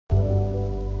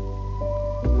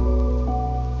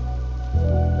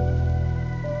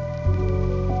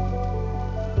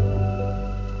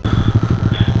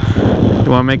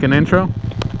You want to make an intro?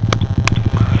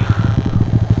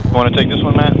 You want to take this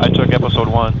one, Matt? I took episode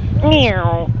 1.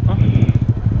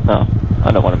 No,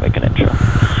 I don't want to make an intro.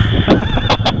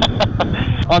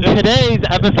 On today's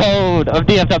episode of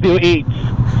DFW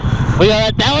EATS, we are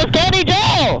at Dallas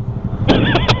TX.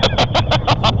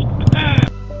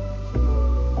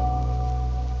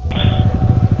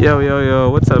 Yo,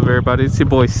 what's up everybody? It's your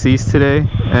boy Cease today,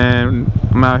 and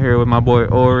I'm out here with my boy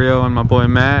Oriol and my boy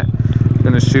Matt.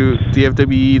 Gonna shoot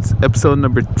DFW EATS episode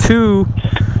number 2.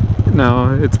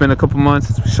 No, it's been a couple months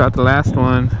since we shot the last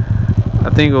one.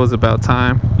 I think it was about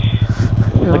time.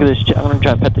 Look at this, I'm gonna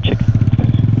try and pet the chicken.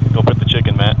 Go pet the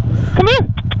chicken, Matt. Come here!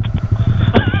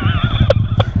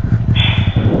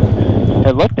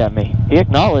 It looked at me. He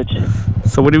acknowledged.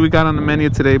 So what do we got on the menu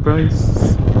today,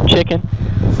 boys? Chicken.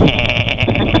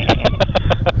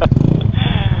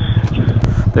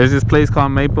 There's this place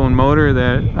called Maple Motor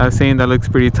that I've seen that looks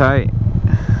pretty tight.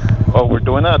 Oh, we're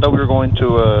doing that? I thought we were going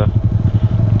to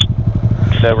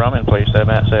that ramen place that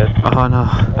Matt said. Oh no.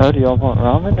 Oh, do y'all want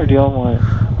ramen or do y'all want...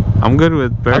 I'm good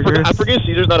with burgers. I forget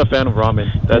Caesar's not a fan of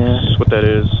ramen. That's what that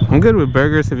is. I'm good with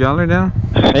burgers if y'all are down.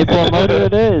 Maple Motor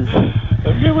it is.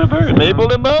 I'm good with burgers.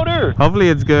 Maple and Motor. Hopefully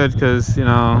it's good because, you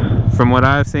know, from what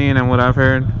I've seen and what I've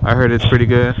heard, I heard it's pretty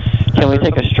good. Can we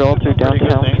take a stroll through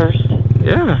downtown first?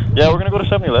 Yeah. Yeah, we're going to go to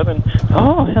 7-Eleven.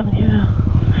 Oh, hell yeah.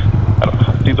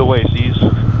 Either way, C's.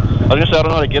 I was going to say I don't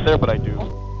know how to get there, but I do.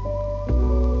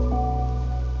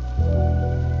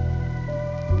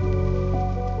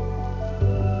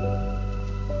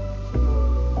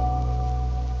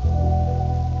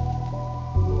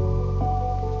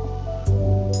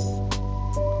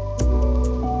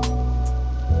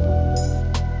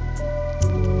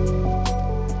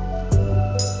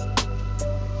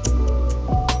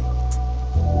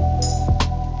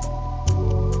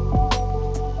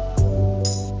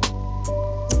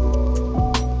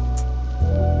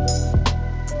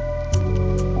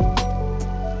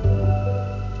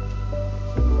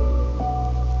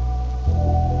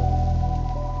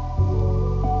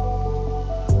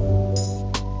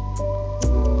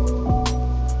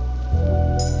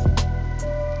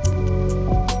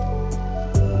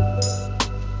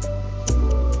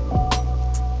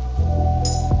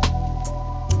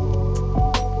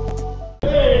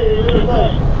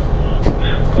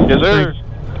 Yes, sir.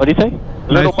 What do you say?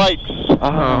 Little bikes.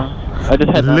 I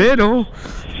just had little?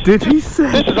 Did he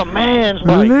say? This is a man's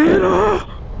bike. Little?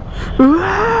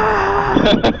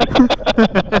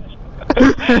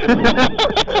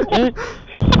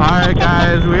 Alright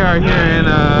guys, we are here in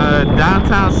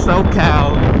downtown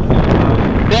SoCal.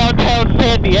 Downtown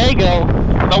San Diego.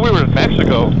 I thought we were in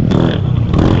Mexico.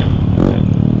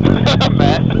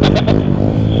 Matt.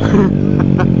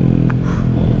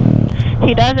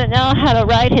 He doesn't know how to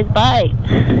ride his bike.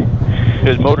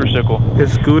 His motorcycle.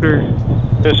 His scooter.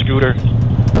 His scooter.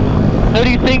 Who do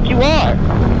you think you are?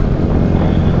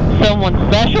 Someone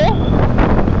special?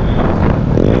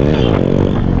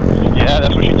 Yeah,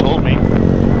 that's what she told me.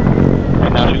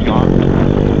 And now she's gone.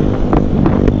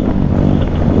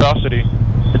 Velocity.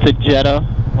 It's a Jetta.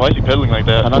 Why is he pedaling like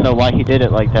that? I don't know why he did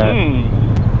it like that.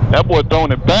 That boy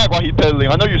throwing it back while he's pedaling.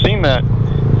 I know you've seen that.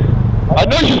 I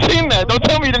know you've seen that. Don't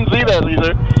tell me you didn't see that,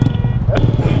 Caesar.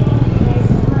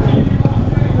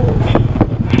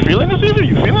 You feeling this, Caesar?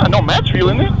 You feeling it? I know Matt's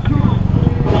feeling it.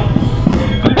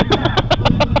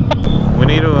 We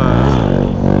need to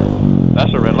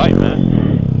That's a red light, man.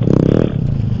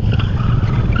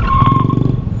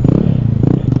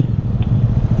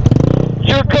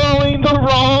 You're going the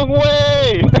wrong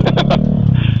way.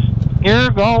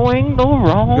 You're going the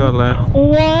wrong go left.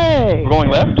 way. We're going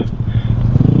left?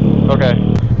 Okay.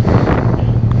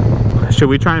 Should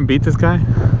we try and beat this guy?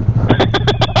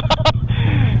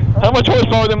 How much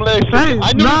horsepower are them legs? Hey,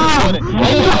 I knew you were doing it.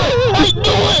 I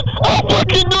knew it. I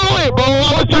fucking knew it, bro. I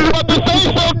was just about to say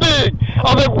something. I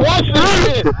was like, watch this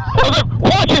shit. I was like,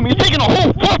 watch him. He's taking a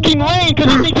whole fucking lane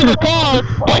because he thinks it's a car,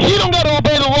 but he don't got to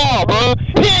obey the law, bro.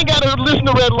 He ain't got to listen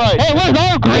to red lights. Hey, where's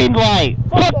our green light?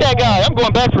 Fuck that guy. I'm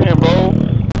going back for him, bro.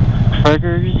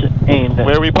 Burgers and...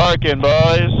 Where we parking,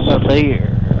 boys? Up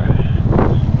there.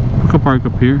 We could park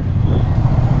up here.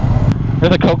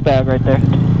 There's a Coke bag right there.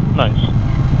 Nice.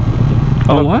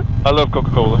 Oh, what? I love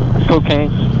Coca-Cola.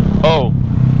 Cocaine. Oh.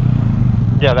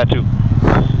 Yeah, that too.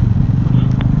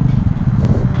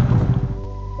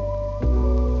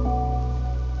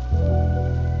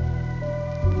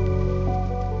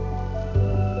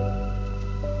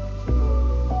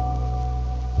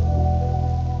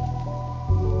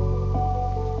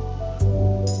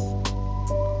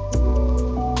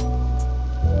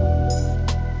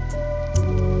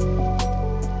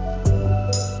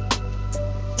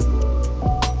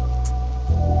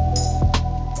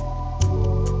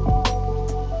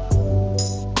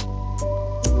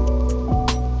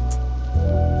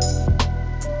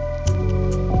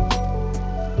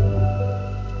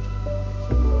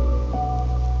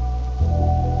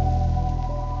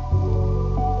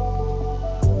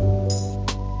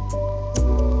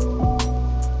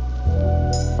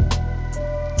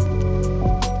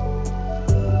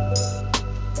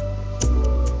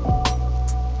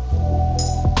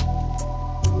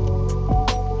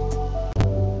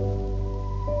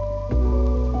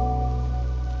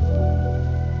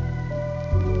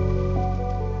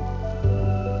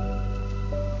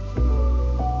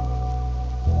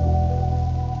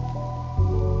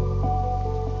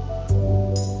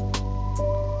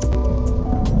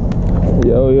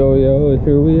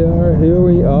 here we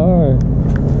are.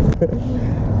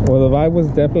 Well, the vibe was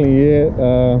definitely it.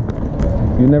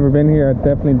 If you've never been here, I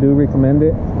definitely do recommend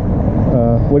it.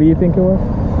 What do you think it was?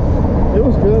 It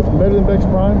was good, better than Beck's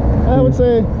Prime. I would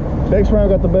say Beck's Prime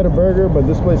got the better burger, but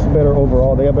this place is better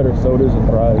overall. They got better sodas and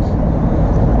fries.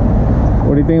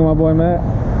 What do you think, my boy Matt?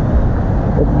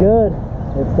 It's good.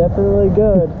 It's definitely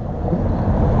good.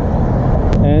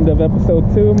 End of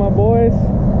episode 2, my boys.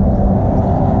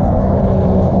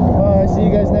 Bye. See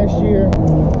you guys next year.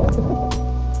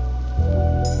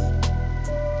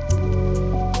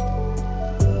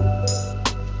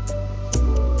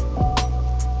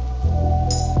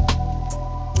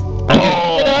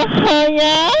 Oh,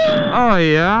 yeah? Oh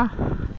yeah.